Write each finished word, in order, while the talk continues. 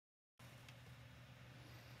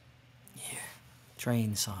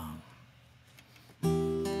train song.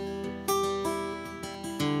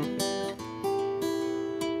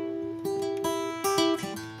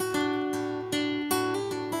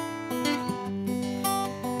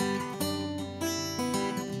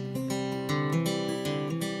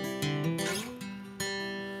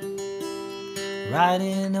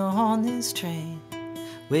 Riding on this train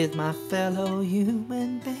with my fellow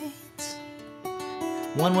human beings.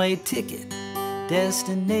 One-way ticket,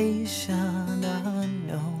 destination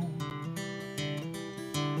unknown.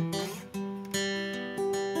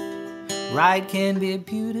 Ride can be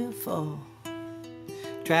beautiful,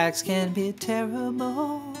 tracks can be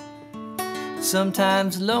terrible,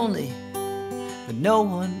 sometimes lonely, but no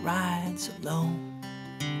one rides alone.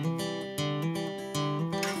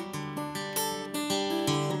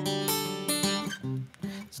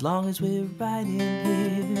 As long as we're riding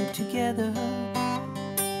here together,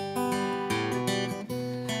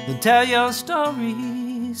 then tell your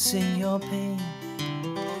story, sing your pain.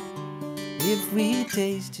 If we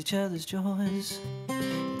taste each other's joys,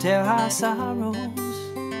 tell our sorrows,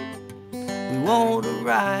 we won't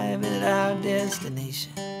arrive at our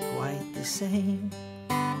destination quite the same.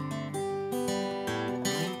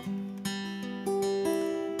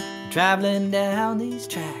 Traveling down these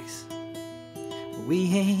tracks,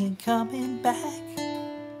 we ain't coming back.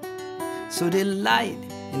 So delight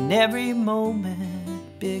in every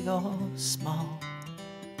moment, big or small.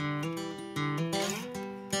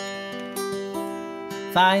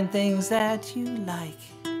 Find things that you like,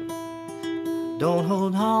 don't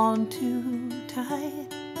hold on too tight.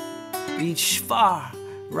 Reach far,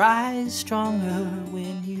 rise stronger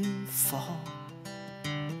when you fall.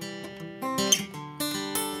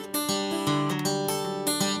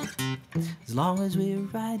 As long as we're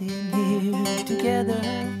riding here together,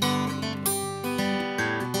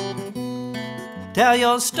 tell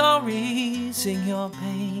your story, sing your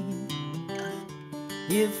pain.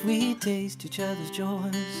 If we taste each other's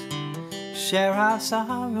joys, share our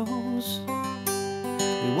sorrows,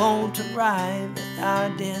 we won't arrive at our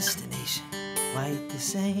destination quite the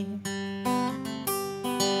same.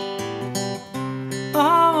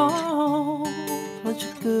 Oh, such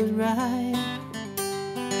a good ride.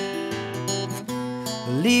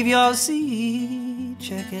 Leave your seat,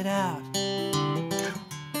 check it out.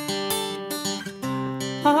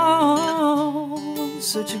 Oh,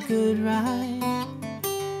 such a good ride.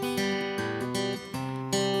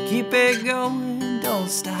 Keep it going, don't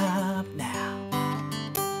stop now.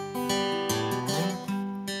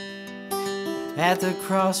 At the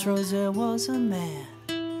crossroads there was a man,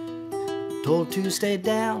 told to stay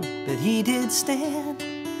down, but he did stand.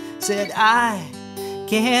 Said, I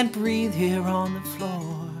can't breathe here on the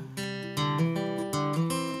floor.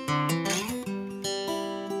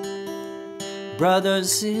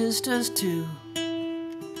 Brothers, sisters too,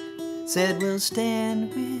 said we'll stand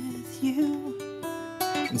with you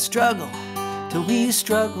and struggle till we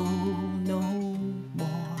struggle no more.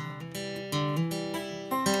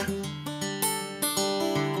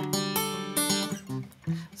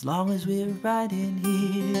 As long as we're riding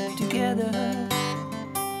here together,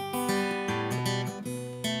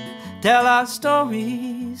 tell our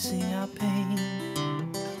stories, sing our pain.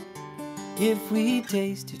 If we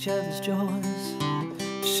taste each other's joys,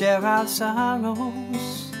 share our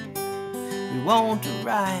sorrows, we won't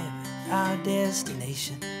arrive at our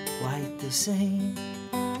destination quite the same.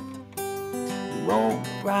 We won't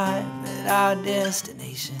arrive at our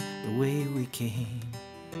destination the way we came.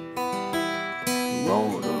 We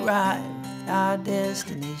won't arrive at our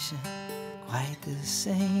destination quite the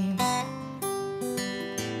same.